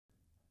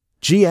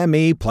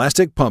GME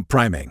plastic pump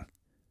priming.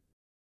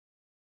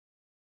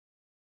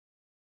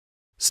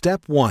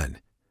 Step 1.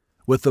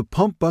 With the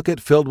pump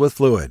bucket filled with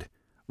fluid,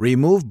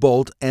 remove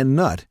bolt and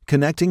nut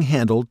connecting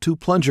handle to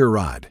plunger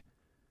rod.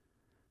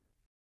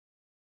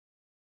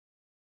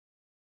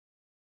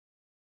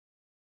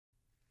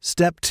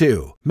 Step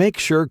 2. Make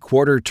sure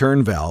quarter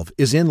turn valve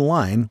is in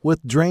line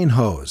with drain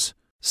hose.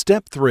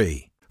 Step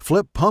 3.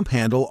 Flip pump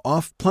handle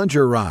off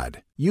plunger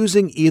rod.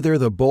 Using either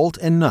the bolt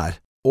and nut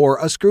or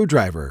a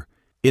screwdriver,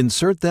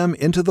 insert them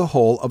into the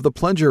hole of the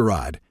plunger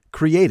rod,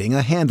 creating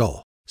a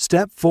handle.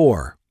 Step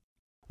 4.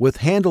 With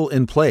handle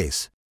in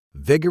place,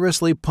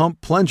 vigorously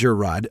pump plunger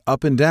rod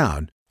up and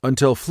down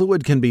until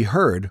fluid can be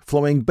heard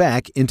flowing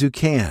back into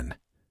can.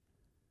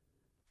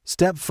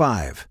 Step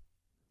 5.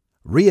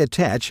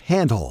 Reattach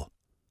handle.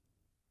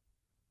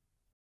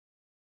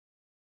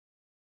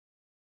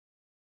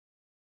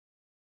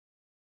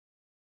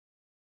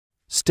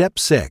 Step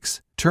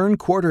 6. Turn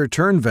quarter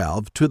turn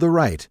valve to the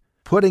right,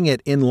 putting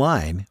it in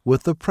line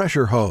with the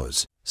pressure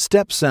hose.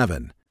 Step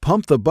 7.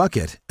 Pump the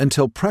bucket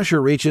until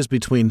pressure reaches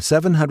between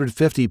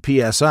 750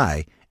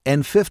 psi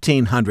and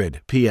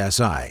 1500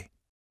 psi.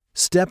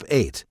 Step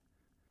 8.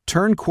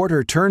 Turn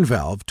quarter turn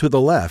valve to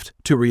the left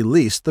to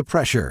release the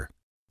pressure.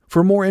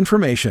 For more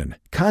information,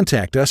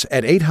 contact us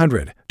at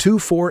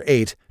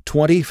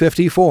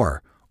 800-248-2054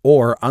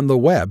 or on the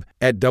web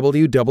at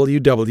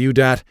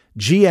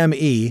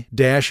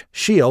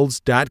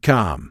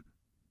www.gme-shields.com.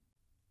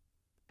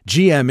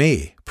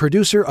 GME,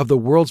 producer of the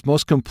world's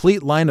most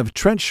complete line of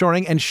trench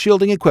shoring and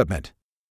shielding equipment.